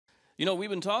You know,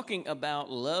 we've been talking about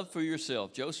love for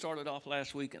yourself. Joe started off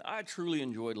last week, and I truly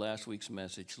enjoyed last week's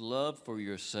message, love for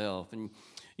yourself. And,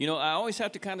 you know, I always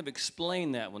have to kind of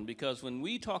explain that one because when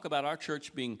we talk about our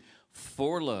church being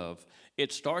for love,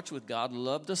 it starts with God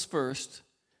loved us first,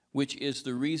 which is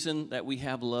the reason that we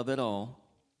have love at all.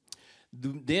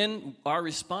 Then our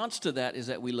response to that is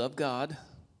that we love God,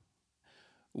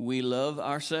 we love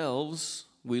ourselves,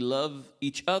 we love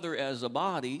each other as a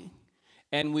body,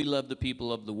 and we love the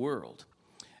people of the world.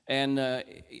 And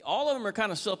all of them are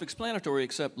kind of self-explanatory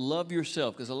except love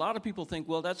yourself, because a lot of people think,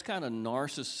 well, that's kind of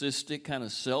narcissistic, kind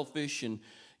of selfish, and,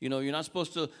 you know, you're not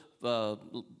supposed to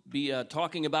be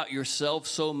talking about yourself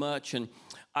so much. And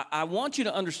I want you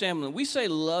to understand, when we say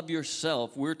love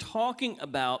yourself, we're talking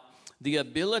about the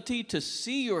ability to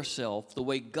see yourself the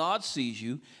way God sees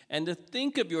you and to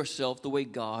think of yourself the way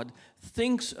God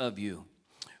thinks of you.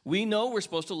 We know we're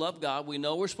supposed to love God. We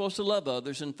know we're supposed to love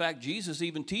others. In fact, Jesus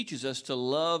even teaches us to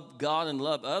love God and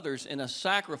love others in a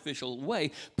sacrificial way,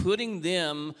 putting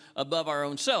them above our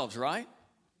own selves, right?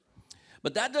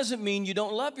 But that doesn't mean you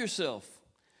don't love yourself.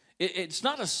 It's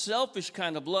not a selfish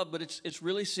kind of love, but it's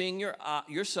really seeing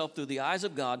yourself through the eyes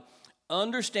of God,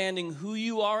 understanding who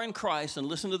you are in Christ, and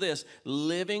listen to this,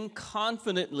 living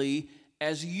confidently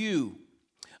as you.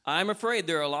 I'm afraid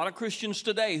there are a lot of Christians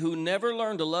today who never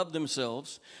learn to love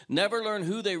themselves, never learn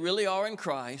who they really are in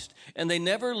Christ, and they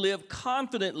never live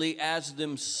confidently as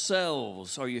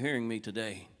themselves. Are you hearing me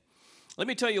today? Let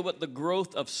me tell you what the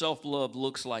growth of self-love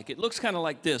looks like. It looks kind of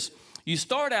like this. You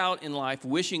start out in life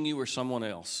wishing you were someone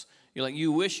else.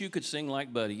 You wish you could sing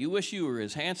like Buddy. You wish you were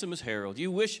as handsome as Harold. You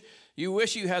wish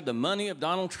you had the money of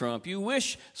Donald Trump. You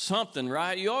wish something,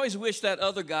 right? You always wish that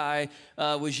other guy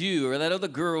was you or that other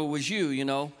girl was you, you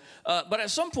know. But at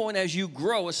some point as you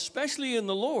grow, especially in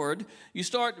the Lord, you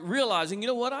start realizing, you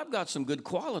know what, I've got some good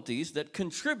qualities that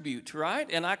contribute, right?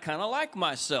 And I kind of like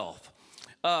myself.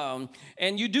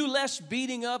 And you do less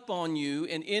beating up on you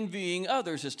and envying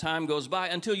others as time goes by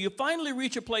until you finally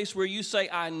reach a place where you say,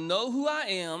 I know who I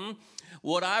am,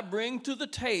 what I bring to the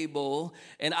table,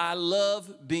 and I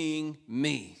love being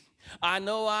me. I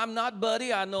know I'm not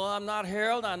Buddy. I know I'm not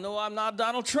Harold. I know I'm not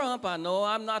Donald Trump. I know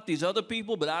I'm not these other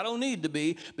people, but I don't need to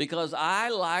be because I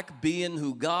like being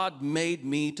who God made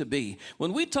me to be.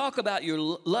 When we talk about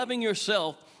loving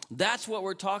yourself, that's what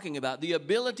we're talking about, the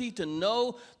ability to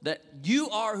know that you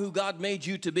are who God made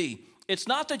you to be. It's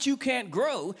not that you can't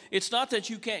grow. It's not that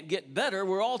you can't get better.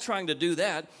 We're all trying to do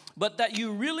that. But that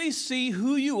you really see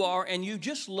who you are and you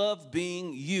just love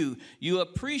being you. You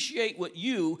appreciate what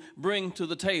you bring to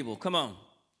the table. Come on.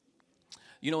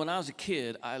 You know, when I was a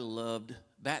kid, I loved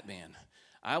Batman.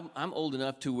 I'm old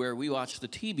enough to where we watched the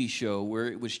TV show where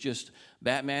it was just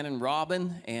Batman and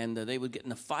Robin, and they would get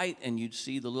in a fight, and you'd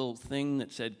see the little thing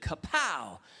that said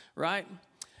kapow, right?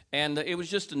 And it was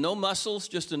just no muscles,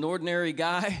 just an ordinary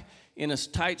guy in a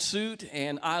tight suit,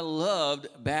 and I loved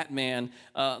Batman,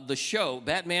 the show.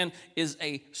 Batman is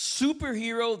a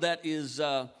superhero that is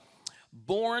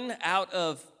born out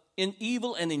of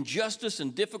evil and injustice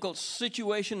and difficult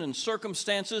situation and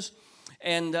circumstances.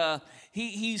 And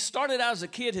he started out as a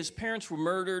kid. His parents were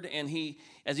murdered, and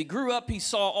as he grew up, he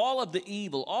saw all of the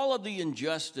evil, all of the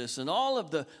injustice, and all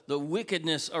of the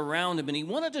wickedness around him, and he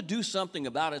wanted to do something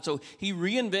about it. So he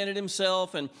reinvented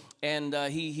himself, and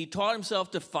he taught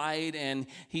himself to fight, and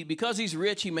because he's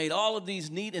rich, he made all of these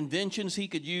neat inventions he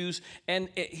could use, and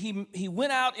he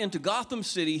went out into Gotham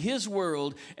City, his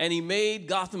world, and he made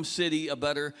Gotham City a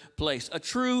better place, a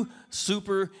true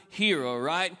superhero,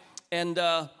 right? And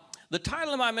the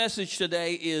title of my message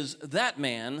today is That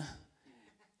Man,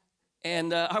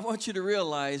 and I want you to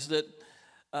realize that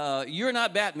you're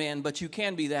not Batman, but you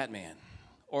can be that man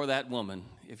or that woman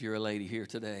if you're a lady here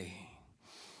today.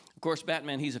 Of course,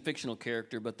 Batman, he's a fictional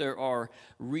character, but there are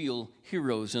real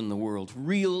heroes in the world,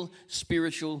 real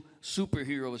spiritual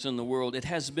superheroes in the world. It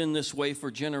has been this way for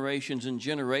generations and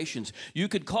generations. You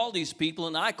could call these people,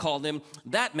 and I call them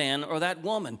that man or that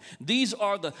woman. These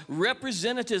are the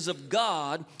representatives of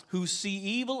God who see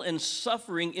evil and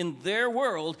suffering in their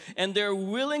world, and they're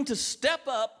willing to step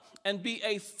up and be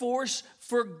a force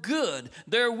for good.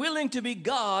 They're willing to be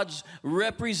God's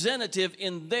representative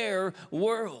in their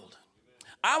world.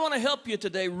 I want to help you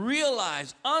today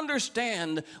realize,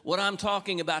 understand what I'm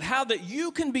talking about, how that you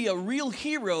can be a real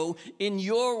hero in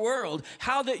your world,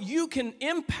 how that you can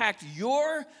impact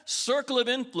your circle of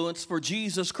influence for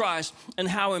Jesus Christ, and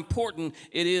how important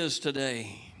it is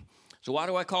today. So why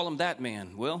do I call him that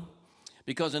man? Well,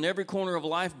 because in every corner of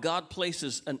life, God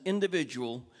places an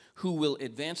individual who will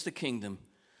advance the kingdom,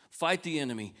 Fight the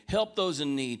enemy. Help those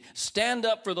in need. Stand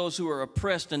up for those who are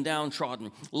oppressed and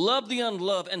downtrodden. Love the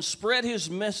unloved and spread his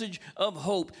message of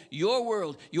hope. Your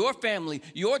world, your family,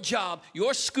 your job,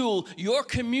 your school, your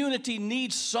community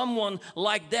needs someone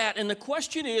like that. And the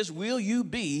question is, will you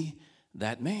be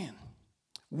that man?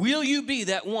 Will you be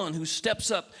that one who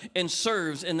steps up and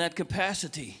serves in that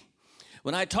capacity?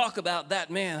 When I talk about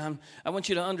that man, I want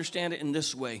you to understand it in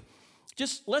this way.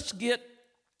 Just let's get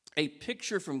a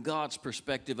picture from God's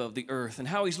perspective of the earth and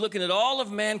how he's looking at all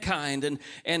of mankind.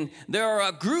 And there are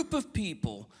a group of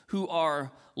people who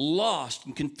are lost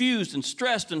and confused and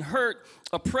stressed and hurt,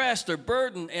 oppressed or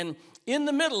burdened. And in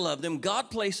the middle of them,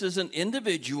 God places an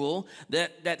individual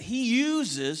that he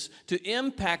uses to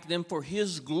impact them for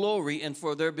his glory and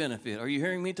for their benefit. Are you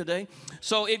hearing me today?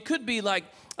 So it could be like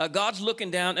God's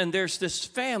looking down and there's this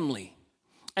family.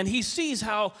 And he sees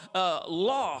how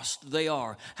lost they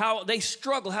are, how they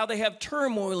struggle, how they have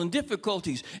turmoil and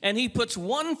difficulties. And he puts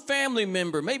one family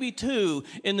member, maybe two,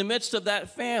 in the midst of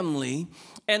that family.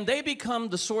 And they become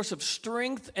the source of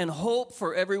strength and hope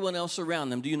for everyone else around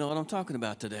them. Do you know what I'm talking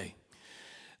about today?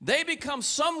 They become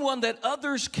someone that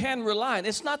others can rely on.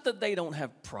 It's not that they don't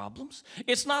have problems.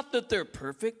 It's not that they're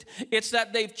perfect. It's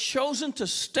that they've chosen to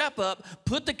step up,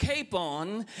 put the cape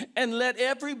on, and let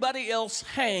everybody else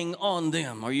hang on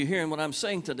them. Are you hearing what I'm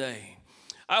saying today?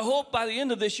 I hope by the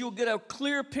end of this you'll get a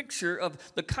clear picture of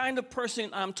the kind of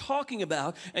person I'm talking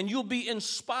about, and you'll be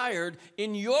inspired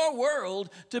in your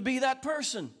world to be that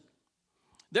person.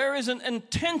 There is an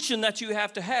intention that you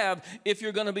have to have if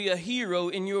you're going to be a hero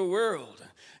in your world.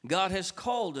 God has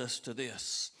called us to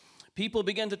this. People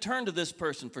begin to turn to this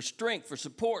person for strength, for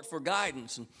support, for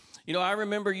guidance. And, you know, I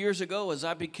remember years ago as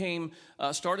I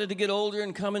started to get older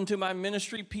and come into my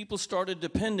ministry, people started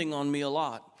depending on me a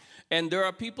lot. And there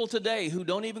are people today who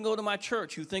don't even go to my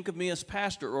church who think of me as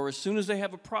pastor, or as soon as they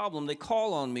have a problem, they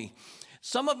call on me.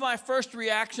 Some of my first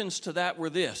reactions to that were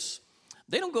this: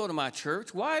 they don't go to my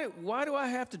church. Why do I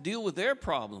have to deal with their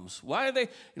problems? Why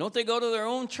don't they go to their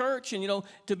own church? And,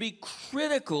 to be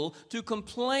critical, to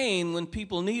complain when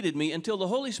people needed me, until the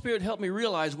Holy Spirit helped me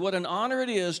realize what an honor it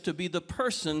is to be the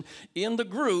person in the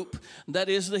group that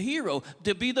is the hero,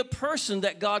 to be the person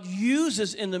that God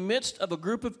uses in the midst of a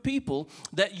group of people,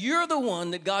 that you're the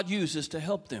one that God uses to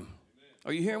help them.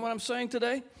 Are you hearing what I'm saying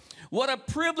today? What a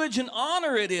privilege and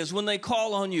honor it is when they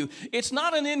call on you. It's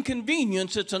not an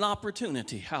inconvenience, it's an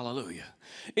opportunity. Hallelujah.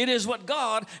 It is what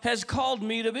God has called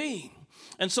me to be.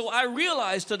 And so I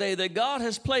realize today that God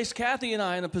has placed Kathy and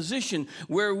I in a position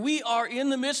where we are in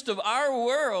the midst of our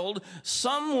world,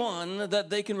 someone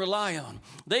that they can rely on.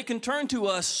 They can turn to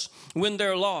us when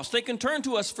they're lost. They can turn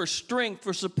to us for strength,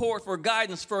 for support, for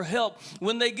guidance, for help.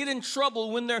 When they get in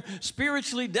trouble, when they're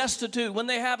spiritually destitute, when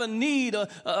they have a need,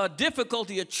 a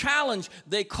difficulty, a challenge,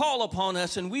 they call upon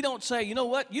us. And we don't say, you know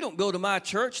what, you don't go to my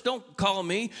church, don't call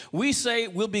me. We say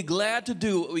we'll be glad to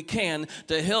do what we can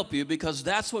to help you, because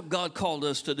that's what God called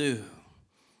us to do.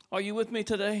 Are you with me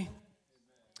today?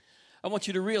 I want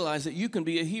you to realize that you can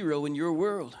be a hero in your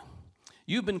world.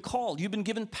 You've been called. You've been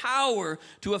given power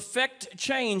to affect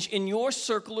change in your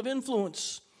circle of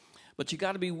influence. But you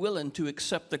got to be willing to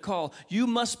accept the call. You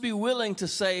must be willing to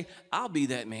say, I'll be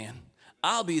that man.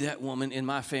 I'll be that woman in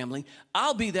my family.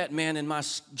 I'll be that man in my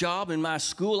job, in my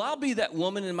school. I'll be that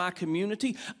woman in my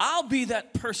community. I'll be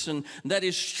that person that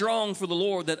is strong for the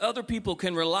Lord, that other people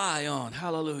can rely on.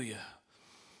 Hallelujah.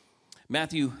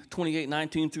 Matthew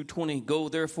 28:19-20, go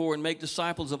therefore and make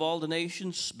disciples of all the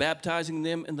nations, baptizing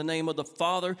them in the name of the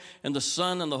Father and the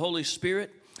Son and the Holy Spirit,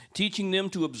 teaching them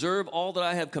to observe all that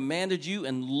I have commanded you,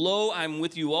 and lo, I'm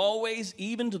with you always,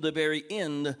 even to the very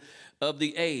end of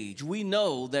the age. We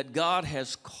know that God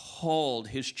has called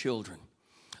his children.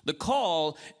 The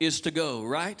call is to go,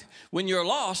 right? When you're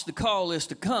lost, the call is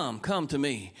to come to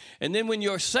me. And then when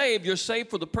you're saved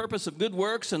for the purpose of good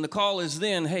works, and the call is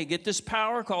then, hey, get this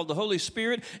power called the Holy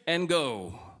Spirit and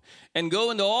go. And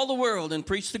go into all the world and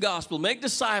preach the gospel, make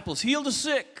disciples, heal the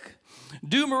sick,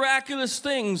 do miraculous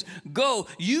things. Go.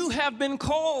 You have been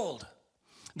called.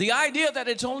 The idea that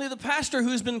it's only the pastor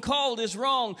who's been called is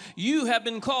wrong. You have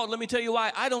been called. Let me tell you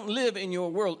why. I don't live in your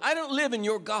world. I don't live in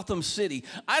your Gotham City.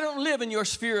 I don't live in your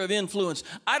sphere of influence.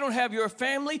 I don't have your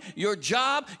family, your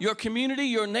job, your community,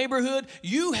 your neighborhood.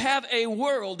 You have a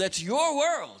world that's your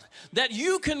world that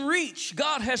you can reach.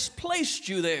 God has placed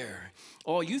you there.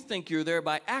 Oh, you think you're there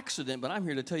by accident, but I'm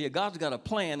here to tell you God's got a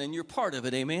plan and you're part of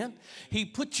it, amen? He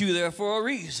put you there for a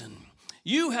reason.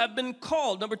 You have been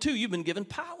called. Number two, you've been given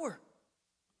power.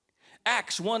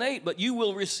 Acts 1:8, but you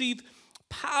will receive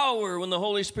power when the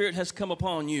Holy Spirit has come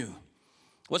upon you.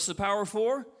 What's the power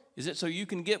for? Is it so you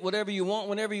can get whatever you want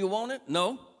whenever you want it?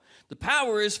 No. The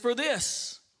power is for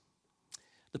this.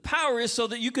 The power is so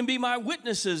that you can be my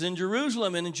witnesses in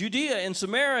Jerusalem and in Judea and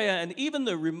Samaria and even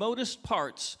the remotest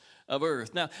parts of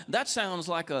earth. Now, that sounds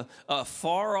like a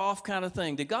far-off kind of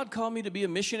thing. Did God call me to be a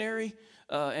missionary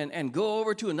and go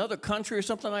over to another country or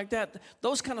something like that?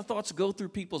 Those kind of thoughts go through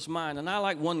people's mind. And I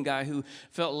like one guy who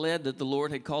felt led that the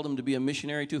Lord had called him to be a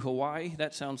missionary to Hawaii.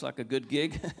 That sounds like a good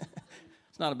gig.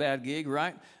 It's not a bad gig,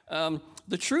 right?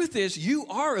 The truth is, you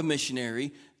are a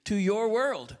missionary to your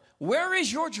world. Where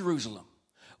is your Jerusalem?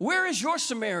 Where is your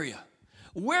Samaria?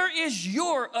 Where is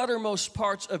your uttermost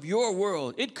parts of your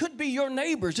world? It could be your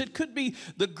neighbors. It could be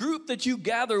the group that you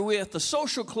gather with, the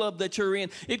social club that you're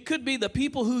in. It could be the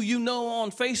people who you know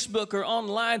on Facebook or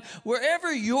online.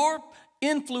 Wherever your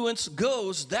influence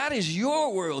goes, that is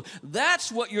your world.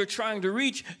 That's what you're trying to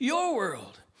reach, your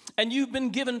world. And you've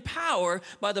been given power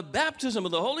by the baptism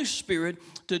of the Holy Spirit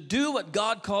to do what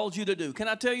God called you to do. Can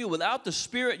I tell you, without the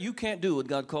Spirit, you can't do what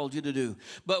God called you to do.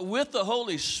 But with the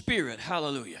Holy Spirit,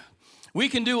 hallelujah, we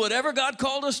can do whatever God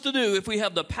called us to do if we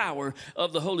have the power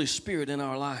of the Holy Spirit in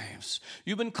our lives.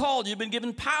 You've been called, you've been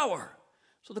given power.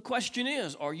 So the question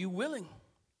is, are you willing?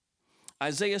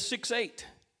 Isaiah 6:8.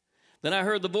 Then I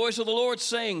heard the voice of the Lord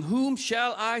saying, whom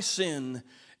shall I send,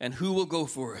 and who will go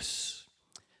for us?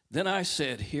 Then I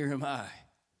said, here am I,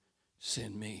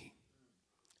 send me.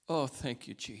 Oh, thank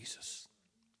you, Jesus.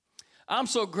 I'm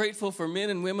so grateful for men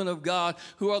and women of God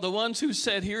who are the ones who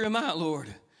said, here am I, Lord,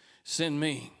 send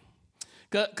me.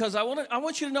 Because I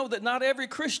want you to know that not every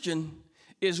Christian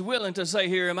is willing to say,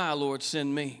 here am I, Lord,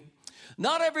 send me.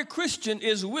 Not every Christian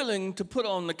is willing to put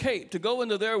on the cape, to go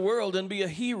into their world and be a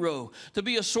hero, to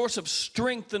be a source of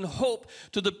strength and hope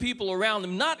to the people around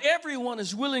them. Not everyone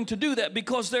is willing to do that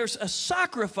because there's a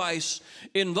sacrifice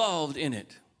involved in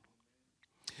it.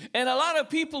 And a lot of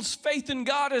people's faith in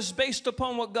God is based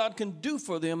upon what God can do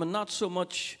for them and not so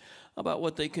much about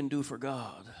what they can do for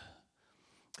God.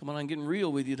 Come on, I'm getting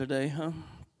real with you today, huh?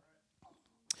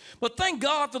 But thank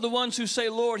God for the ones who say,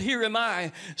 Lord, here am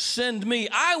I, send me.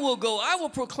 I will go, I will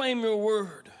proclaim your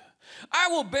word. I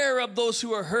will bear up those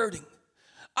who are hurting.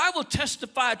 I will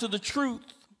testify to the truth.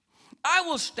 I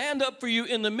will stand up for you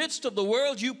in the midst of the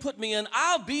world you put me in.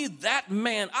 I'll be that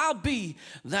man. I'll be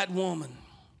that woman.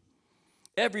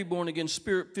 Every born-again,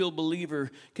 spirit-filled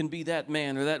believer can be that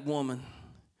man or that woman.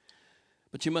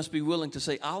 But you must be willing to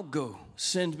say, I'll go,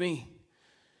 send me.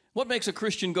 What makes a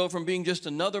Christian go from being just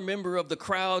another member of the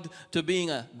crowd to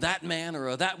being that man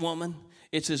or that woman?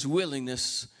 It's his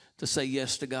willingness to say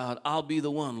yes to God. I'll be the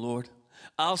one, Lord.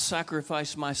 I'll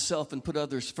sacrifice myself and put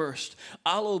others first.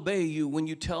 I'll obey you when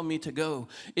you tell me to go.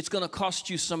 It's going to cost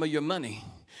you some of your money.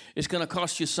 It's going to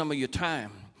cost you some of your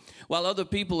time. While other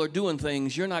people are doing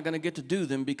things, you're not going to get to do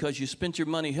them because you spent your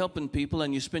money helping people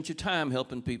and you spent your time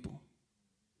helping people.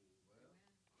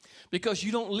 Because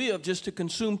you don't live just to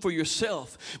consume for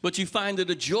yourself, but you find it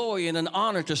a joy and an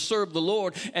honor to serve the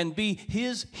Lord and be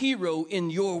his hero in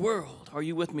your world. Are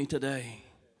you with me today?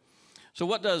 So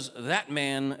what does that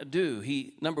man do?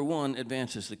 He, number one,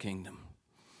 advances the kingdom.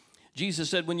 Jesus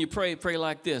said, when you pray, pray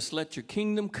like this: let your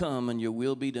kingdom come and your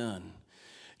will be done.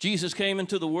 Jesus came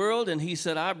into the world and he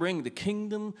said, I bring the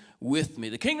kingdom with me.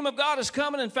 The kingdom of God is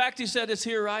coming. In fact, he said it's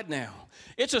here right now.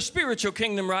 It's a spiritual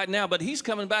kingdom right now, but he's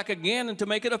coming back again and to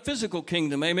make it a physical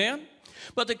kingdom. Amen?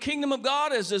 But the kingdom of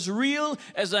God is as real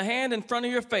as the hand in front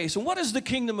of your face. And what is the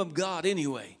kingdom of God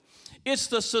anyway? It's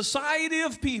the society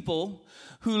of people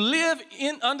who live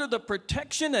under the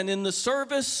protection and in the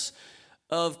service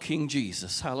of King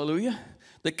Jesus. Hallelujah.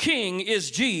 The king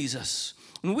is Jesus.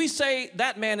 When we say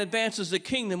that man advances the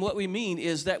kingdom, what we mean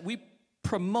is that we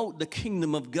promote the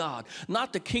kingdom of God,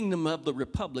 not the kingdom of the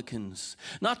Republicans,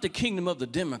 not the kingdom of the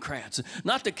Democrats,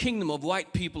 not the kingdom of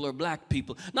white people or black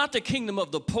people, not the kingdom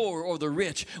of the poor or the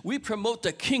rich. We promote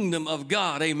the kingdom of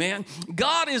God, amen?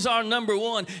 God is our number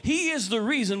one. He is the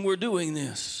reason we're doing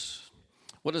this.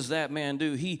 What does that man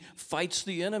do? He fights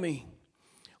the enemy.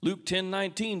 Luke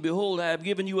 10:19, behold, I have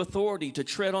given you authority to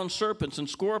tread on serpents and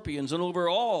scorpions and over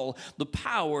all the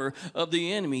power of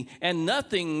the enemy, and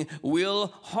nothing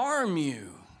will harm you.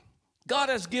 God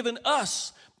has given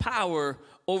us power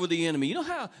over the enemy. You know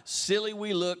how silly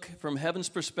we look from heaven's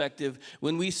perspective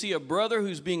when we see a brother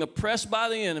who's being oppressed by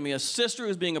the enemy, a sister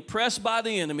who's being oppressed by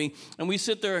the enemy, and we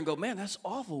sit there and go, man, that's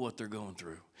awful what they're going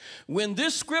through. When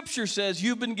this scripture says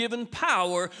you've been given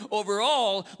power over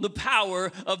all the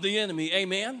power of the enemy,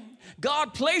 amen?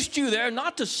 God placed you there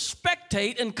not to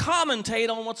spectate and commentate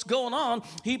on what's going on.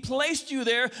 He placed you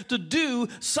there to do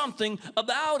something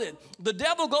about it. The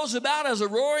devil goes about as a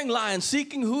roaring lion,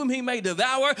 seeking whom he may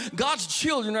devour. God's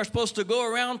children are supposed to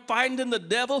go around finding the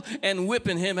devil and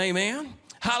whipping him, amen?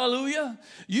 Hallelujah.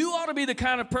 You ought to be the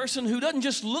kind of person who doesn't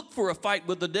just look for a fight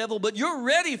with the devil, but you're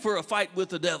ready for a fight with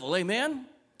the devil. Amen.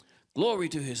 Glory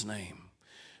to his name.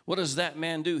 What does that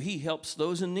man do? He helps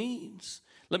those in needs.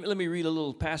 Let me read a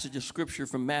little passage of scripture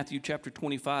from Matthew chapter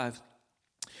 25.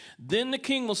 Then the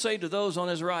king will say to those on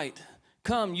his right,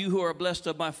 come, you who are blessed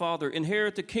of my Father,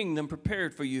 inherit the kingdom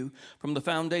prepared for you from the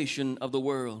foundation of the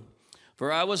world.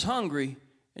 For I was hungry,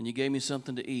 and you gave me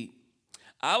something to eat.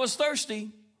 I was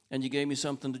thirsty, and you gave me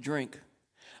something to drink.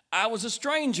 I was a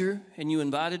stranger, and you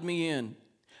invited me in.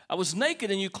 I was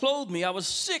naked, and you clothed me. I was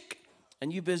sick,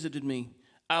 and you visited me.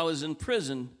 I was in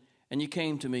prison, and you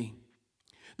came to me.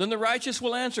 Then the righteous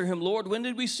will answer him, Lord, when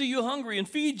did we see you hungry and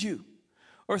feed you?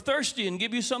 Or thirsty and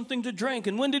give you something to drink?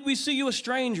 And when did we see you a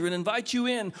stranger and invite you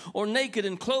in? Or naked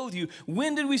and clothe you?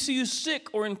 When did we see you sick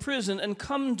or in prison and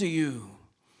come to you?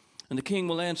 And the king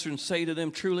will answer and say to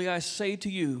them, truly I say to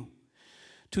you,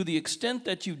 to the extent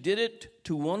that you did it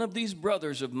to one of these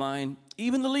brothers of mine,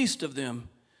 even the least of them,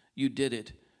 you did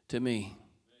it to me.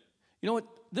 You know what?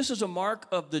 This is a mark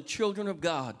of the children of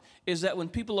God, is that when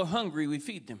people are hungry, we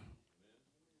feed them.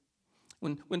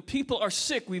 When people are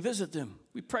sick, we visit them.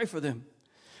 We pray for them.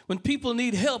 When people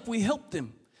need help, we help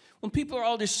them. When people are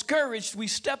all discouraged, we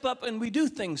step up and we do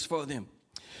things for them.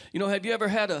 You know, have you ever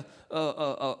had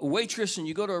a waitress and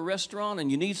you go to a restaurant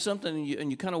and you need something and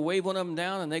you kind of wave one of them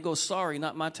down and they go, sorry,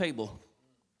 not my table.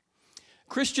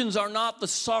 Christians are not the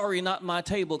sorry, not my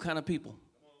table kind of people.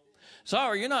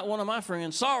 Sorry, you're not one of my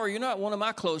friends. Sorry, you're not one of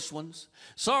my close ones.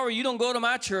 Sorry, you don't go to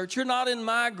my church. You're not in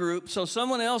my group, so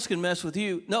someone else can mess with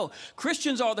you. No,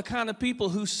 Christians are the kind of people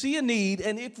who see a need,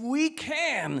 and if we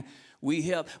can, we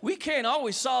help. We can't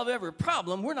always solve every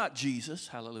problem. We're not Jesus,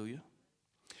 hallelujah.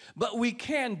 But we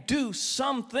can do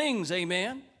some things,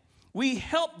 amen. We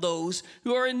help those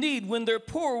who are in need. When they're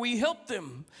poor, we help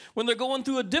them. When they're going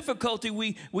through a difficulty,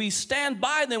 we stand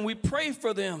by them. We pray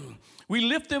for them. We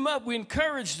lift them up. We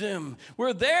encourage them.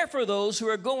 We're there for those who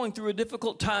are going through a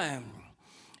difficult time.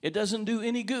 It doesn't do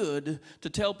any good to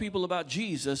tell people about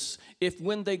Jesus if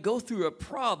when they go through a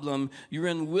problem, you're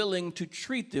unwilling to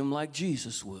treat them like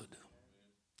Jesus would.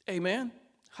 Amen.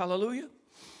 Hallelujah.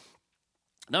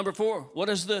 Number 4, what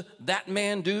does that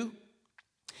man do?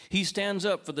 He stands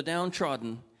up for the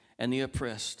downtrodden and the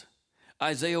oppressed.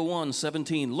 Isaiah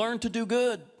 1:17, learn to do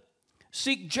good,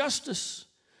 seek justice,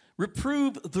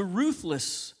 reprove the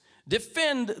ruthless,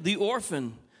 defend the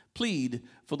orphan, plead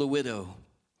for the widow.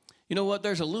 You know what?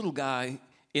 There's a little guy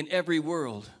in every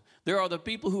world. There are the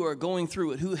people who are going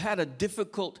through it, who had a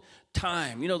difficult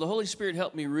time. You know, the Holy Spirit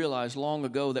helped me realize long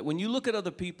ago that when you look at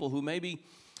other people who maybe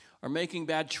are making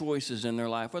bad choices in their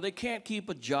life, or they can't keep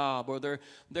a job, or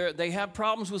they have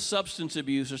problems with substance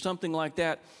abuse or something like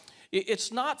that,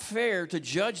 it's not fair to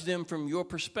judge them from your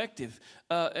perspective,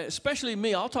 especially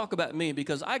me. I'll talk about me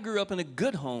because I grew up in a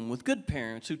good home with good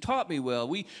parents who taught me well.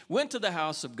 We went to the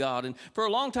house of God, and for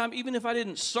a long time, even if I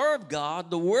didn't serve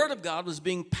God, the Word of God was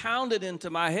being pounded into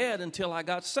my head until I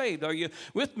got saved. Are you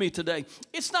with me today?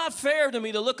 It's not fair to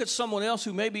me to look at someone else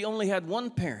who maybe only had one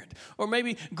parent, or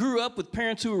maybe grew up with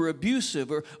parents who were abusive,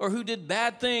 or who did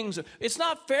bad things. It's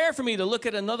not fair for me to look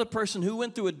at another person who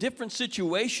went through a different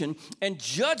situation and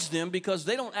judge them because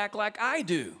they don't act like I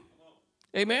do.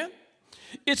 Amen?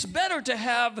 It's better to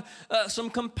have some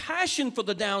compassion for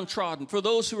the downtrodden, for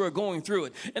those who are going through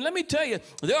it. And let me tell you,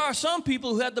 there are some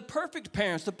people who had the perfect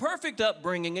parents, the perfect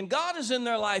upbringing, and God is in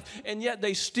their life, and yet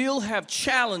they still have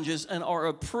challenges and are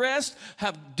oppressed,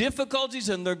 have difficulties,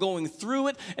 and they're going through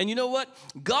it. And you know what?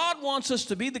 God wants us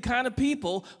to be the kind of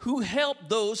people who help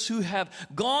those who have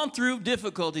gone through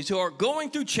difficulties, who are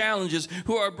going through challenges,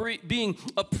 who are being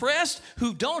oppressed,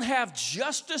 who don't have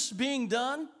justice being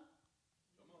done.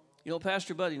 You know,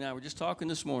 Pastor Buddy and I were just talking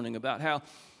this morning about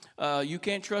how you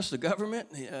can't trust the government.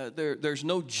 There's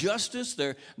no justice.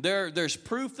 There's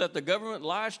proof that the government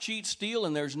lies, cheats, steal,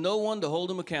 and there's no one to hold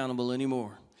them accountable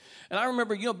anymore. And I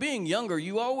remember, you know, being younger,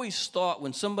 you always thought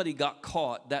when somebody got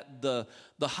caught that the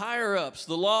higher-ups,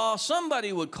 the law,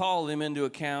 somebody would call them into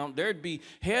account. There'd be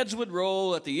heads would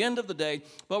roll at the end of the day.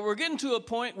 But we're getting to a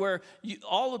point where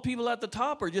all the people at the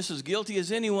top are just as guilty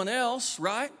as anyone else,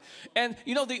 right? And,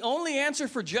 you know, the only answer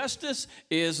for justice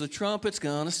is the trumpet's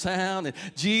going to sound and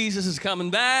Jesus is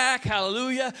coming back,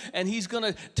 hallelujah, and he's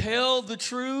going to tell the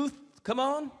truth. Come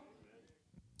on.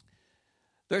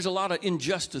 There's a lot of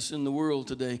injustice in the world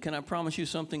today. Can I promise you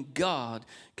something? God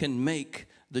can make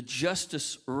the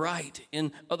justice right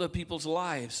in other people's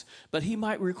lives. But he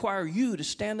might require you to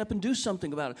stand up and do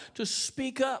something about it, to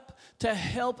speak up, to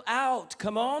help out.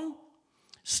 Come on.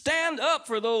 Stand up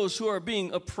for those who are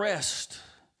being oppressed.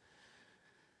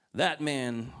 That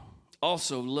man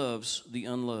also loves the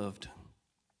unloved.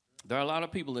 There are a lot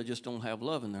of people that just don't have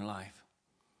love in their life.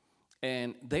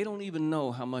 And they don't even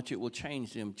know how much it will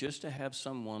change them just to have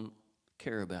someone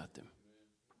care about them.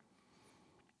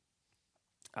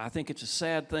 I think it's a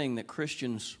sad thing that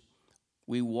Christians,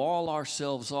 we wall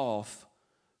ourselves off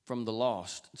from the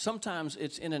lost. Sometimes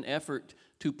it's in an effort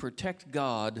to protect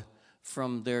God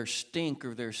from their stink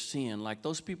or their sin. Like,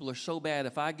 those people are so bad,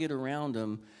 if I get around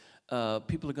them,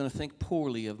 people are going to think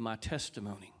poorly of my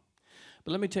testimony.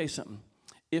 But let me tell you something.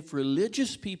 If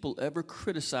religious people ever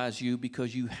criticize you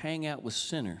because you hang out with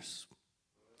sinners,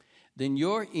 then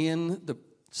you're in the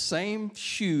same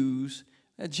shoes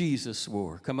that Jesus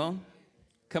wore. Come on.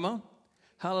 Come on.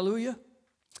 Hallelujah.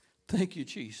 Thank you,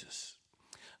 Jesus.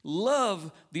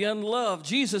 Love the unloved.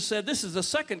 Jesus said, this is the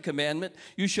second commandment.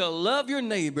 You shall love your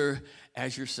neighbor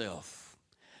as yourself.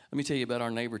 Let me tell you about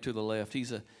our neighbor to the left.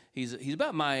 He's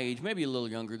about my age, maybe a little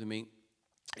younger than me.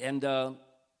 And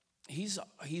he's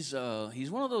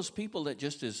one of those people that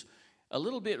just is a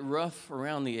little bit rough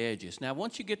around the edges. Now,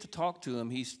 once you get to talk to him,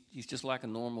 he's just like a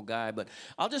normal guy. But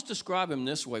I'll just describe him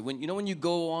this way. When you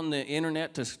go on the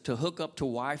internet to hook up to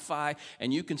Wi-Fi,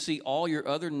 and you can see all your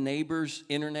other neighbors'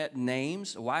 internet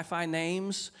names, Wi-Fi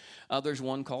names. There's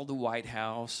one called the White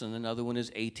House, and another one is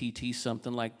ATT,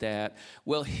 something like that.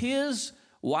 Well, his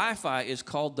Wi-Fi is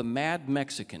called the Mad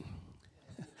Mexican.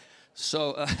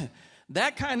 So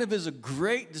that kind of is a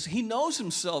great, he knows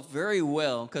himself very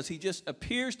well because he just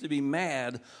appears to be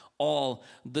mad all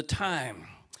the time.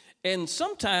 And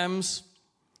sometimes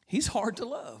he's hard to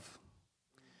love.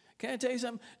 Can I tell you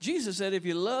something? Jesus said, if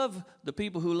you love the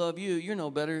people who love you, you're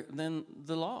no better than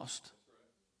the lost.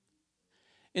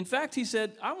 In fact, he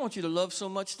said, I want you to love so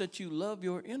much that you love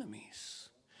your enemies.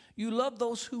 You love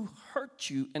those who hurt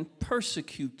you and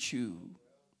persecute you.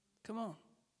 Come on.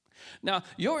 Now,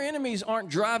 your enemies aren't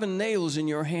driving nails in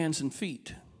your hands and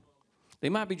feet. They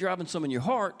might be driving some in your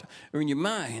heart or in your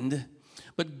mind,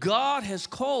 but God has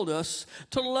called us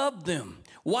to love them.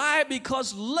 Why?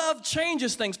 Because love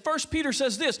changes things. 1 Peter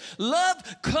says this, love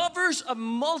covers a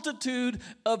multitude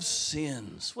of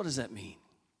sins. What does that mean?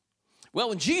 Well,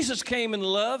 when Jesus came in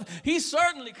love, he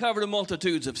certainly covered a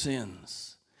multitudes of sins.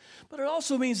 But it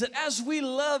also means that as we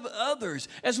love others,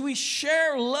 as we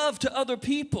share love to other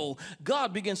people,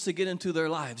 God begins to get into their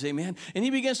lives, amen? And he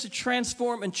begins to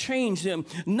transform and change them.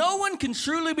 No one can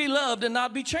truly be loved and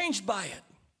not be changed by it.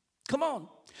 Come on.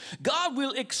 God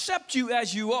will accept you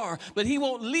as you are, but he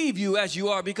won't leave you as you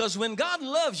are, because when God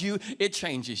loves you, it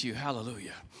changes you.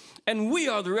 Hallelujah. And we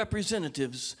are the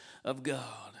representatives of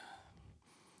God.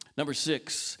 Number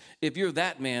 6, if you're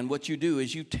that man, what you do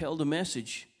is you tell the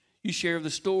message. You share the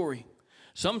story.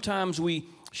 Sometimes we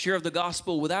share the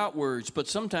gospel without words, but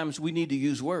sometimes we need to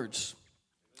use words.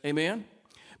 Amen?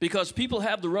 Because people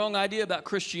have the wrong idea about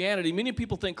Christianity. Many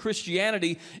people think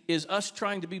Christianity is us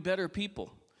trying to be better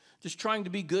people, just trying to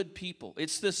be good people.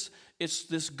 It's this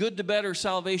good to better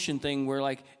salvation thing where,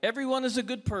 like, everyone is a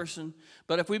good person,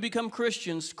 but if we become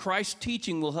Christians, Christ's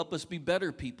teaching will help us be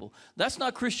better people. That's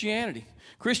not Christianity.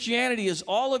 Christianity is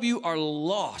all of you are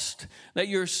lost, that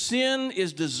your sin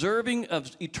is deserving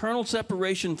of eternal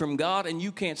separation from God, and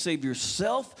you can't save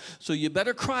yourself, so you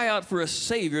better cry out for a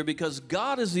Savior, because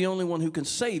God is the only one who can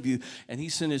save you, and he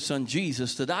sent his son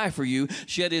Jesus to die for you,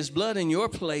 shed his blood in your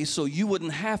place so you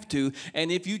wouldn't have to.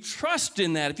 And if you trust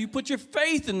in that, if you put your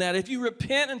faith in that, if you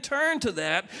repent and turn to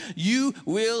that, you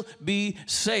will be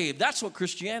saved. That's what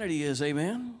Christianity is,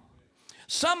 amen?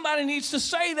 Somebody needs to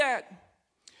say that.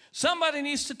 Somebody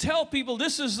needs to tell people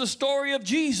this is the story of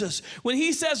Jesus. When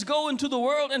he says go into the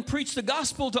world and preach the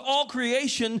gospel to all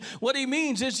creation, what he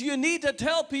means is you need to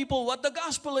tell people what the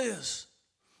gospel is.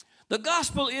 The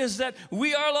gospel is that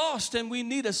we are lost and we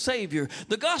need a Savior.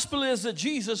 The gospel is that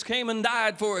Jesus came and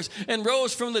died for us and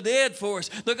rose from the dead for us.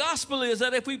 The gospel is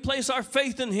that if we place our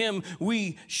faith in him,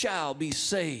 we shall be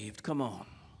saved. Come on.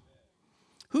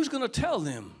 Who's going to tell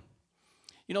them?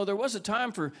 You know, there was a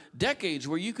time for decades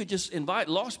where you could just invite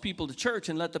lost people to church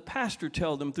and let the pastor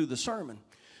tell them through the sermon.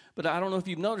 But I don't know if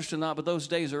you've noticed or not, but those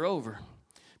days are over.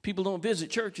 People don't visit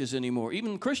churches anymore.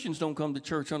 Even Christians don't come to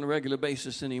church on a regular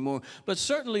basis anymore. But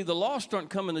certainly the lost aren't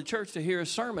coming to church to hear a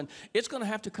sermon. It's going to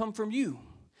have to come from you.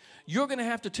 You're going to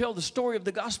have to tell the story of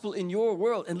the gospel in your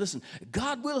world. And listen,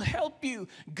 God will help you.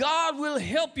 God will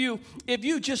help you if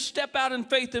you just step out in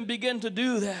faith and begin to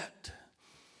do that.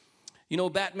 You know,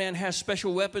 Batman has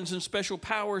special weapons and special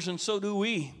powers, and so do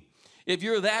we. If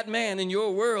you're that man in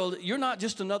your world, you're not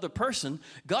just another person.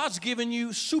 God's given you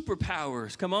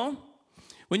superpowers. Come on.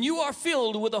 When you are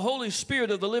filled with the Holy Spirit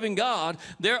of the living God,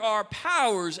 there are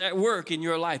powers at work in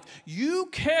your life. You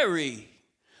carry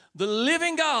the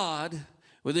living God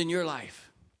within your life.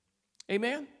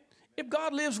 Amen? If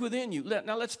God lives within you,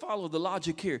 now let's follow the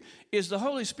logic here. Is the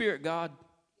Holy Spirit God?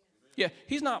 Yeah,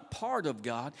 he's not part of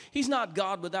God. He's not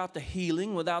God without the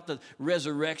healing, without the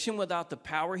resurrection, without the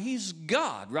power. He's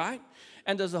God, right?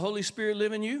 And does the Holy Spirit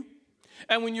live in you?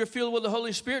 And when you're filled with the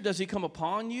Holy Spirit, does he come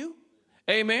upon you?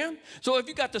 Amen. So if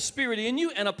you got the Spirit in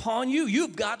you and upon you,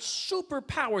 you've got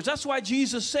superpowers. That's why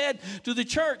Jesus said to the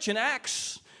church in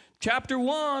Acts chapter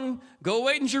 1, go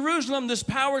wait in Jerusalem. This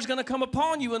power is going to come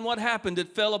upon you. And what happened?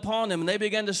 It fell upon them and they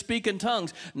began to speak in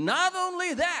tongues. Not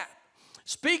only that,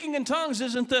 speaking in tongues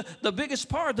isn't the biggest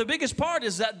part. The biggest part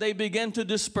is that they began to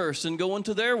disperse and go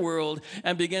into their world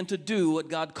and begin to do what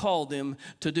God called them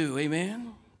to do.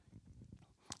 Amen.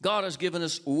 God has given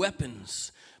us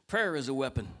weapons. Prayer is a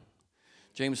weapon.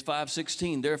 James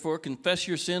 5:16, therefore confess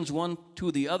your sins one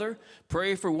to the other,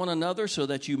 pray for one another so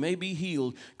that you may be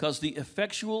healed, because the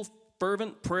effectual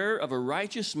fervent prayer of a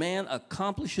righteous man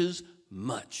accomplishes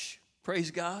much.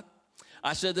 Praise God.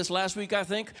 I said this last week, I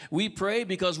think. We pray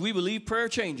because we believe prayer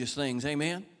changes things,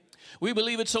 amen? We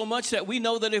believe it so much that we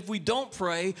know that if we don't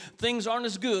pray, things aren't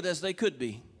as good as they could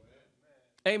be.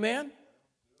 Amen?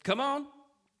 Come on.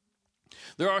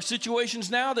 There are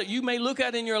situations now that you may look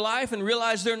at in your life and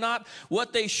realize they're not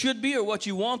what they should be or what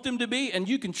you want them to be, and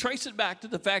you can trace it back to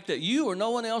the fact that you or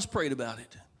no one else prayed about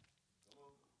it.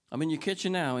 I'm in your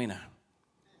kitchen now, ain't I?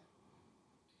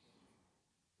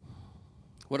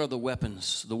 What are the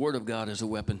weapons? The Word of God is a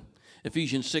weapon.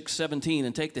 Ephesians 6:17,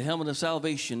 and take the helmet of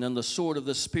salvation and the sword of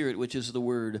the Spirit, which is the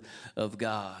Word of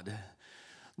God.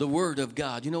 The Word of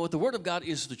God. You know what? The Word of God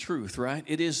is the truth, right?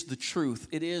 It is the truth.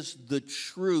 It is the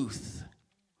truth.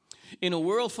 In a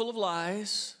world full of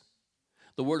lies,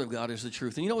 the Word of God is the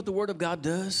truth. And you know what the Word of God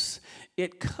does?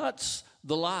 It cuts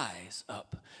the lies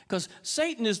up. Because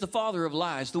Satan is the father of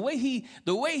lies. The way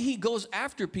he goes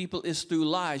after people is through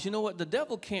lies. You know what? The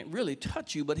devil can't really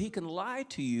touch you, but he can lie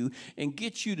to you and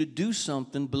get you to do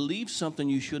something, believe something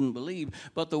you shouldn't believe.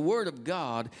 But the Word of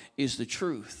God is the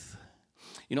truth.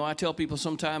 You know, I tell people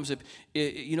sometimes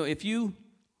if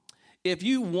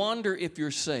you wonder if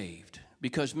you're saved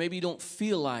because maybe you don't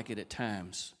feel like it at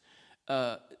times,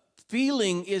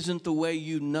 feeling isn't the way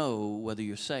you know whether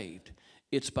you're saved.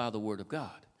 It's by the Word of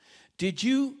God. Did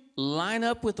you line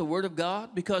up with the Word of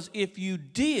God? Because if you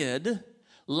did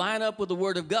line up with the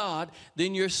Word of God,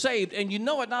 then you're saved. And you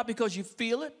know it not because you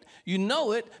feel it. You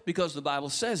know it because the Bible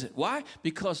says it. Why?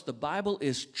 Because the Bible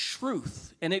is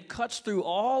truth. And it cuts through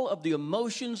all of the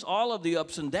emotions, all of the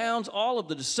ups and downs, all of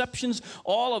the deceptions,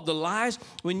 all of the lies.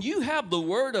 When you have the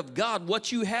Word of God,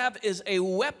 what you have is a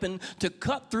weapon to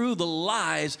cut through the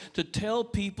lies, to tell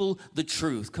people the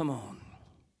truth. Come on.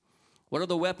 What are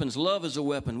the weapons? Love is a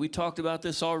weapon. We talked about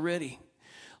this already.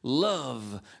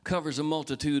 Love covers a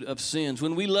multitude of sins.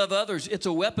 When we love others, it's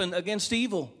a weapon against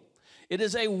evil. It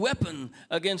is a weapon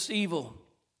against evil.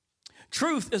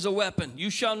 Truth is a weapon. You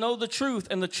shall know the truth,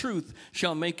 and the truth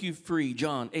shall make you free.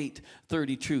 John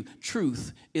 8:32.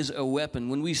 Truth is a weapon.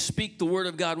 When we speak the Word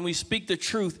of God, when we speak the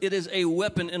truth, it is a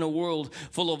weapon in a world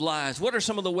full of lies. What are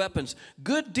some of the weapons?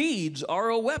 Good deeds are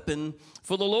a weapon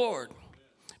for the Lord.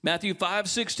 Matthew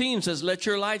 5:16 says, let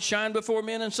your light shine before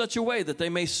men in such a way that they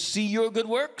may see your good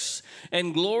works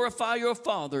and glorify your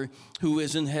Father who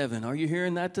is in heaven. Are you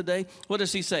hearing that today? What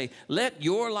does he say? Let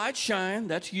your light shine,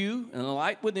 that's you, and the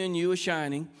light within you is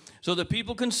shining, so that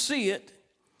people can see it.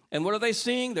 And what are they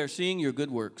seeing? They're seeing your good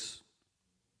works.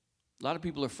 A lot of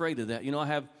people are afraid of that. You know,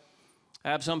 I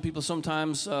have some people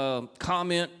sometimes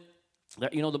comment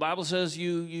that, you know, the Bible says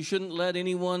you shouldn't let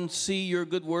anyone see your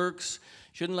good works.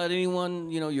 Shouldn't let anyone,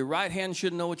 you know, your right hand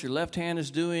shouldn't know what your left hand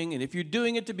is doing. And if you're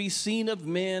doing it to be seen of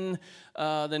men,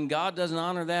 then God doesn't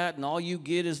honor that, and all you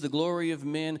get is the glory of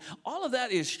men. All of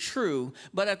that is true,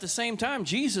 but at the same time,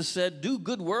 Jesus said, do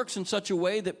good works in such a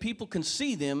way that people can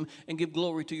see them and give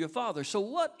glory to your Father. So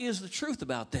what is the truth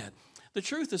about that? The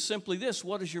truth is simply this: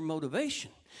 what is your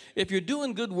motivation? If you're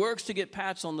doing good works to get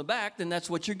pats on the back, then that's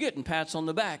what you're getting, pats on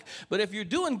the back. But if you're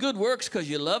doing good works because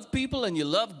you love people and you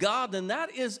love God, then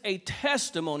that is a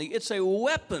testimony. It's a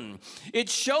weapon. It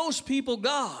shows people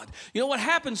God. You know what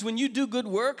happens when you do good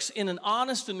works in an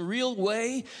honest and real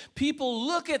way? People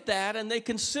look at that and they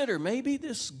consider, maybe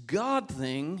this God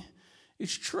thing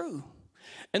is true.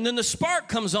 And then the spark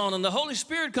comes on and the Holy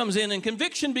Spirit comes in and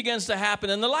conviction begins to happen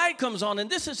and the light comes on. And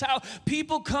this is how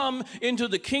people come into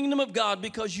the kingdom of God,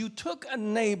 because you took a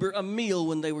neighbor a meal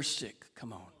when they were sick.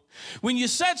 Come on. When you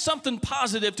said something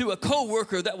positive to a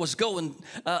coworker that was going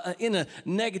in a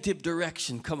negative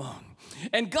direction, come on.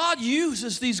 And God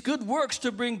uses these good works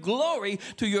to bring glory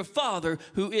to your Father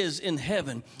who is in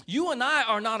heaven. You and I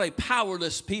are not a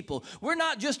powerless people. We're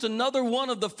not just another one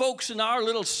of the folks in our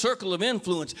little circle of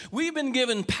influence. We've been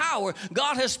given power.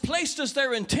 God has placed us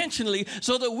there intentionally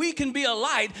so that we can be a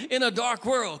light in a dark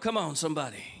world. Come on,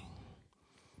 somebody.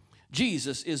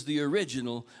 Jesus is the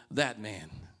original that man.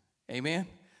 Amen.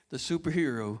 The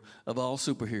superhero of all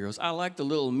superheroes. I like the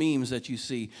little memes that you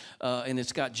see, and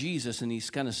it's got Jesus, and he's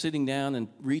kind of sitting down and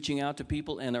reaching out to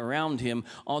people, and around him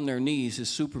on their knees is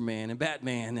Superman and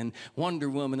Batman and Wonder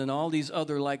Woman and all these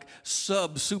other like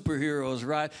sub-superheroes,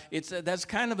 right? That's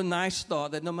kind of a nice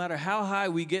thought that no matter how high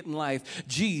we get in life,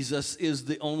 Jesus is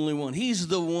the only one. He's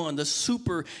the one, the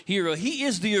superhero. He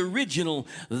is the original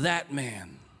that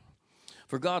man.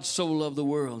 For God so loved the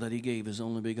world that he gave his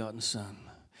only begotten Son,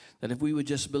 that if we would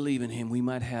just believe in him, we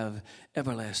might have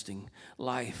everlasting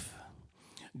life.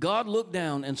 God looked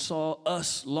down and saw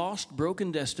us lost,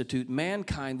 broken, destitute,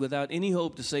 mankind without any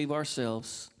hope to save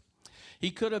ourselves.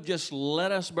 He could have just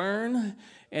let us burn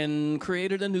and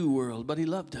created a new world, but he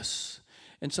loved us.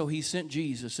 And so he sent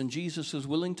Jesus, and Jesus was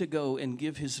willing to go and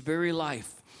give his very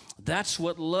life. That's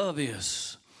what love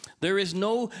is. There is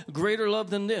no greater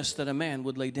love than this, that a man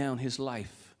would lay down his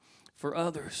life for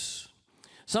others.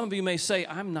 Some of you may say,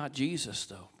 I'm not Jesus,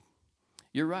 though.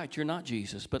 You're right, you're not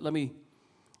Jesus. But let me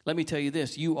tell you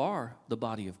this. You are the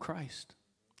body of Christ.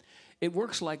 It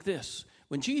works like this.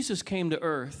 When Jesus came to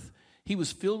earth, he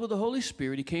was filled with the Holy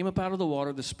Spirit. He came up out of the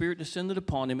water. The Spirit descended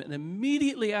upon him. And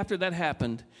immediately after that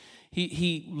happened,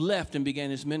 he left and began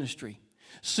his ministry.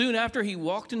 Soon after, he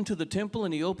walked into the temple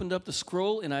and he opened up the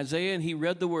scroll in Isaiah and he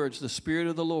read the words, the Spirit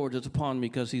of the Lord is upon me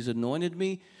because he's anointed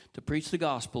me to preach the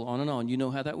gospel, on and on. You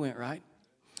know how that went, right?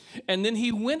 And then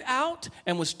he went out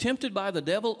and was tempted by the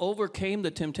devil, overcame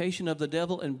the temptation of the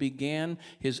devil, and began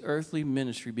his earthly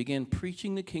ministry, began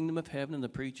preaching the kingdom of heaven and the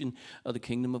preaching of the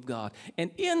kingdom of God.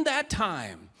 And in that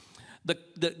time,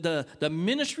 the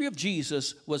ministry of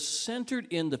Jesus was centered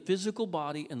in the physical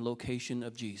body and location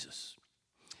of Jesus.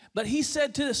 But he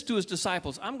said to his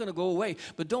disciples, I'm going to go away,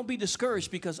 but don't be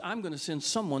discouraged because I'm going to send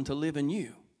someone to live in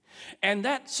you. And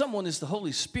that someone is the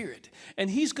Holy Spirit. And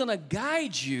he's going to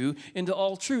guide you into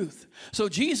all truth. So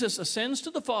Jesus ascends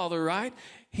to the Father, right?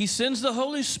 He sends the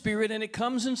Holy Spirit and it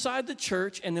comes inside the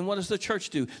church. And then what does the church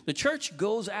do? The church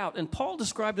goes out. And Paul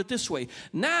described it this way.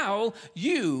 Now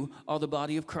you are the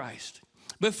body of Christ.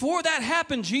 Before that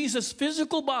happened, Jesus'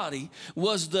 physical body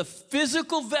was the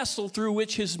physical vessel through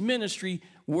which his ministry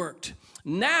worked.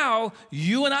 Now,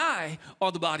 you and I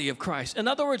are the body of Christ. In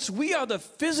other words, we are the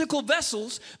physical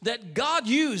vessels that God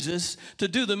uses to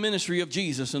do the ministry of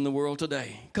Jesus in the world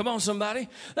today. Come on, somebody.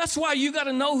 That's why you got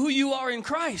to know who you are in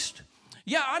Christ.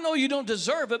 Yeah, I know you don't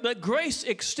deserve it, but grace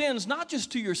extends not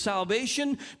just to your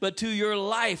salvation, but to your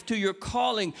life, to your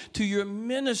calling, to your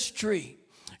ministry.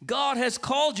 God has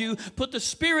called you, put the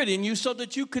Spirit in you so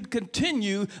that you could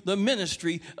continue the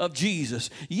ministry of Jesus.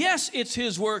 Yes, it's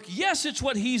his work. Yes, it's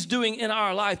what he's doing in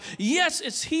our life.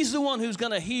 Yes, he's the one who's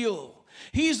going to heal.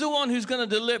 He's the one who's going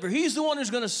to deliver. He's the one who's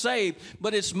going to save.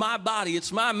 But it's my body,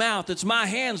 it's my mouth, it's my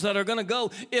hands that are going to go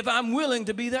if I'm willing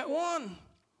to be that one.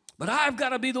 But I've got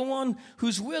to be the one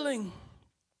who's willing.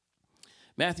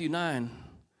 Matthew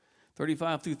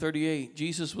 9:35 through 38,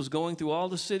 Jesus was going through all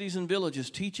the cities and villages,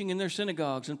 teaching in their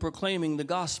synagogues and proclaiming the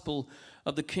gospel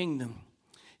of the kingdom,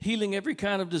 healing every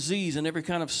kind of disease and every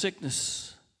kind of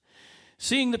sickness.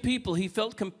 Seeing the people, he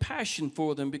felt compassion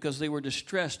for them because they were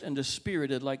distressed and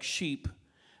dispirited like sheep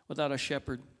without a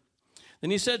shepherd.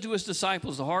 Then he said to his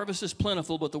disciples, the harvest is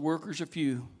plentiful, but the workers are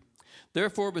few.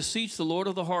 Therefore beseech the Lord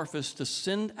of the harvest to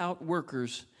send out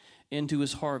workers into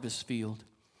his harvest field.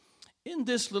 In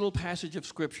this little passage of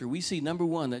Scripture, we see, number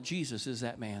one, that Jesus is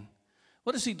that man.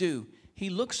 What does he do? He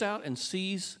looks out and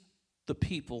sees the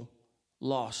people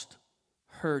lost,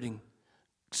 hurting,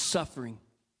 suffering,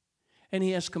 and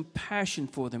he has compassion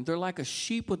for them. They're like a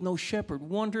sheep with no shepherd,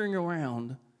 wandering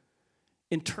around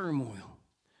in turmoil.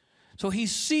 So he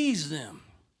sees them.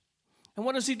 And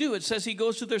what does he do? It says he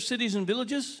goes to their cities and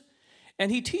villages,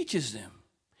 and he teaches them,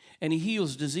 and he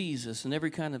heals diseases and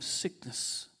every kind of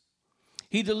sickness.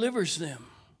 He delivers them.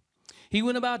 He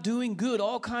went about doing good,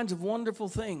 all kinds of wonderful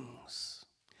things.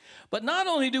 But not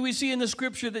only do we see in the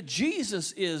Scripture that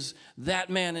Jesus is that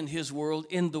man in his world,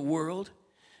 in the world,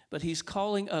 but he's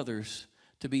calling others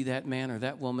to be that man or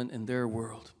that woman in their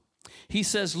world. He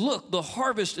says, look, the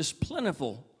harvest is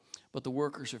plentiful, but the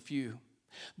workers are few.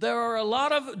 There are a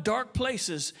lot of dark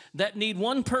places that need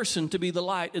one person to be the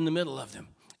light in the middle of them.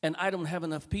 And I don't have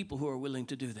enough people who are willing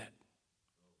to do that.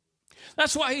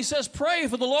 That's why he says, pray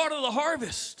for the Lord of the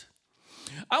harvest.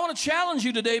 I want to challenge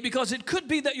you today because it could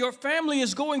be that your family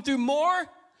is going through more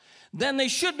than they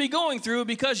should be going through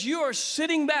because you are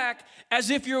sitting back as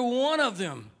if you're one of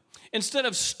them. Instead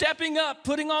of stepping up,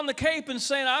 putting on the cape and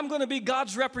saying, I'm going to be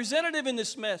God's representative in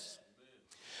this mess.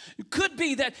 It could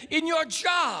be that in your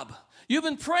job, you've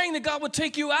been praying that God would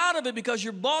take you out of it because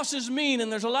your boss is mean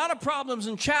and there's a lot of problems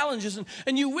and challenges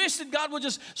and you wish that God would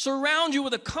just surround you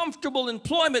with a comfortable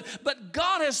employment. But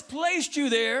God has placed you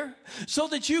there so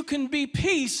that you can be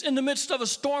peace in the midst of a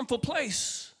stormful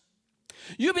place.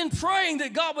 You've been praying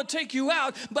that God would take you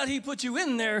out, but he put you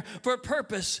in there for a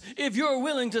purpose. If you're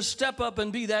willing to step up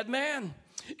and be that man,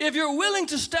 if you're willing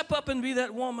to step up and be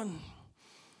that woman,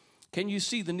 can you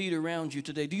see the need around you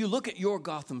today? Do you look at your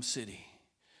Gotham City?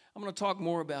 I'm going to talk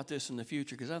more about this in the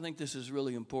future because I think this is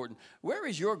really important. Where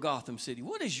is your Gotham City?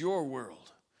 What is your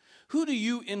world? Who do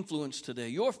you influence today?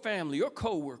 Your family, your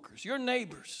coworkers, your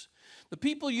neighbors, the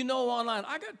people you know online.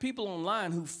 I got people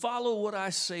online who follow what I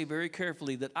say very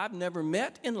carefully that I've never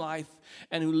met in life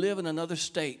and who live in another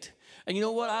state. And you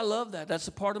know what? I love that. That's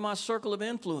a part of my circle of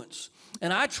influence.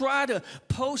 And I try to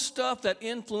post stuff that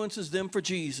influences them for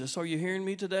Jesus. Are you hearing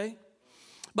me today?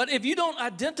 But if you don't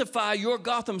identify your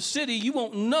Gotham City, you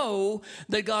won't know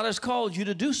that God has called you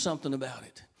to do something about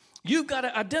it. You've got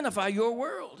to identify your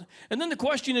world. And then the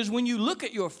question is, when you look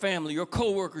at your family, your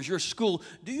coworkers, your school,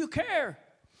 do you care?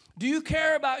 Do you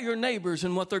care about your neighbors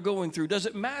and what they're going through? Does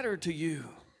it matter to you?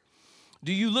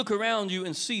 Do you look around you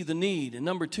and see the need? And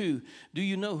number two, do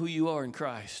you know who you are in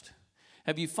Christ?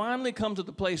 Have you finally come to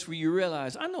the place where you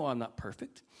realize, I know I'm not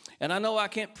perfect. And I know I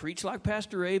can't preach like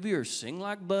Pastor Avey or sing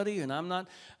like Buddy, and I'm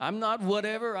not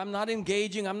whatever, I'm not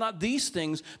engaging, I'm not these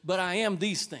things, but I am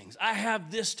these things. I have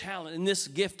this talent and this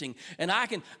gifting, and I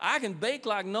can bake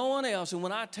like no one else. And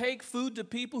when I take food to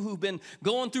people who've been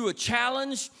going through a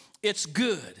challenge, it's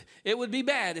good. It would be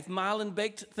bad if Mylan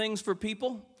baked things for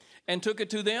people and took it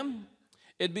to them.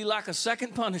 It'd be like a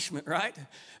second punishment, right?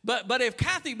 But if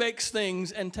Kathy bakes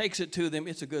things and takes it to them,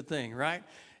 it's a good thing, right?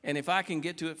 And if I can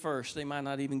get to it first, they might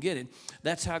not even get it.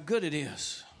 That's how good it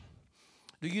is.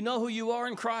 Do you know who you are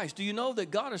in Christ? Do you know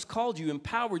that God has called you,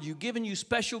 empowered you, given you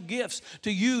special gifts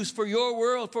to use for your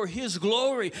world, for his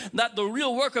glory? That the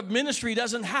real work of ministry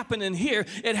doesn't happen in here.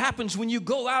 It happens when you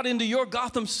go out into your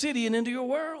Gotham City and into your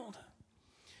world.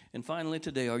 And finally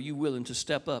today, are you willing to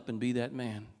step up and be that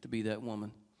man, to be that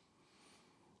woman?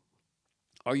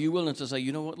 Are you willing to say,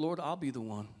 you know what, Lord, I'll be the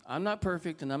one. I'm not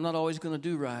perfect, and I'm not always going to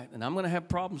do right, and I'm going to have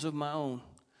problems of my own,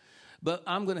 but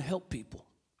I'm going to help people.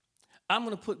 I'm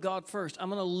going to put God first. I'm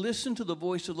going to listen to the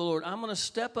voice of the Lord. I'm going to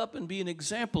step up and be an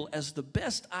example as the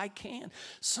best I can.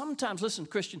 Sometimes, listen,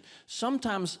 Christian,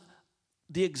 sometimes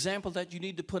the example that you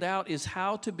need to put out is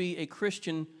how to be a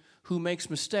Christian who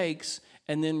makes mistakes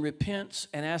and then repents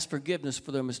and asks forgiveness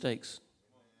for their mistakes.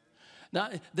 Now,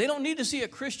 they don't need to see a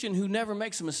Christian who never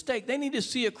makes a mistake. They need to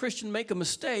see a Christian make a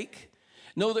mistake,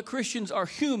 know that Christians are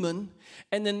human,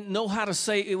 and then know how to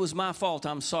say, it was my fault,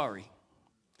 I'm sorry.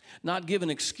 Not give an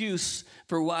excuse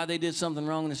for why they did something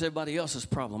wrong and it's everybody else's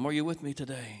problem. Are you with me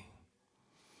today?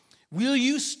 Will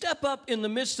you step up in the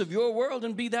midst of your world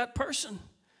and be that person?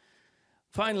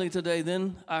 Finally today,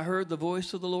 then, I heard the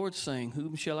voice of the Lord saying,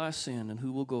 whom shall I send and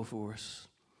who will go for us?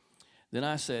 Then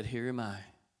I said, here am I,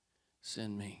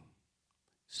 send me.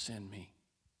 Send me.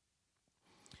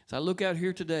 As I look out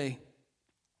here today,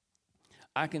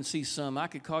 I can see some, I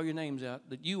could call your names out,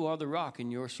 that you are the rock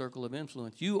in your circle of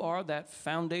influence. You are that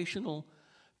foundational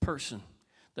person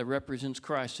that represents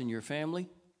Christ in your family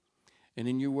and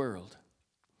in your world.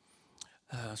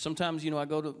 Sometimes, I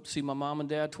go to see my mom and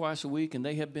dad twice a week, and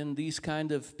they have been these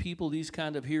kind of people, these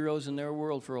kind of heroes in their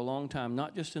world for a long time,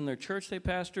 not just in their church they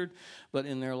pastored, but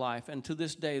in their life. And to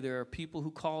this day, there are people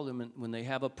who call them when they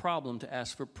have a problem to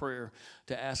ask for prayer,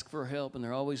 to ask for help, and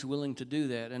they're always willing to do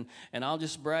that. And I'll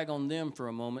just brag on them for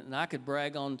a moment, and I could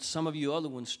brag on some of you other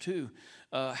ones too,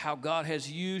 how God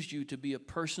has used you to be a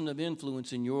person of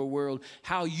influence in your world,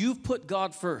 how you've put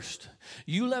God first.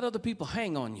 You let other people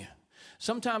hang on you.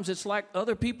 Sometimes it's like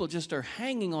other people just are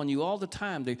hanging on you all the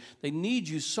time. They need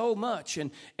you so much.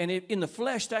 And in the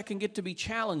flesh, that can get to be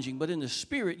challenging. But in the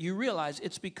spirit, you realize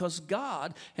it's because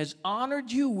God has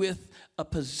honored you with a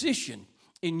position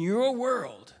in your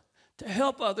world to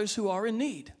help others who are in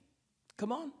need.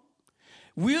 Come on.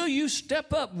 Will you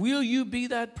step up? Will you be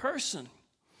that person?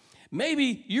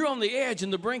 Maybe you're on the edge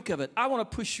and the brink of it. I want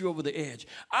to push you over the edge.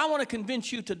 I want to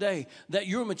convince you today that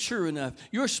you're mature enough,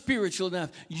 you're spiritual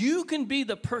enough. You can be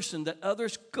the person that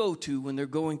others go to when they're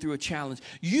going through a challenge.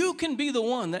 You can be the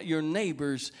one that your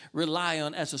neighbors rely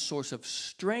on as a source of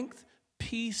strength,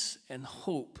 peace, and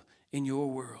hope in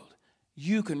your world.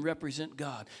 You can represent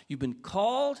God. You've been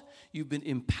called, you've been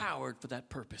empowered for that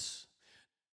purpose.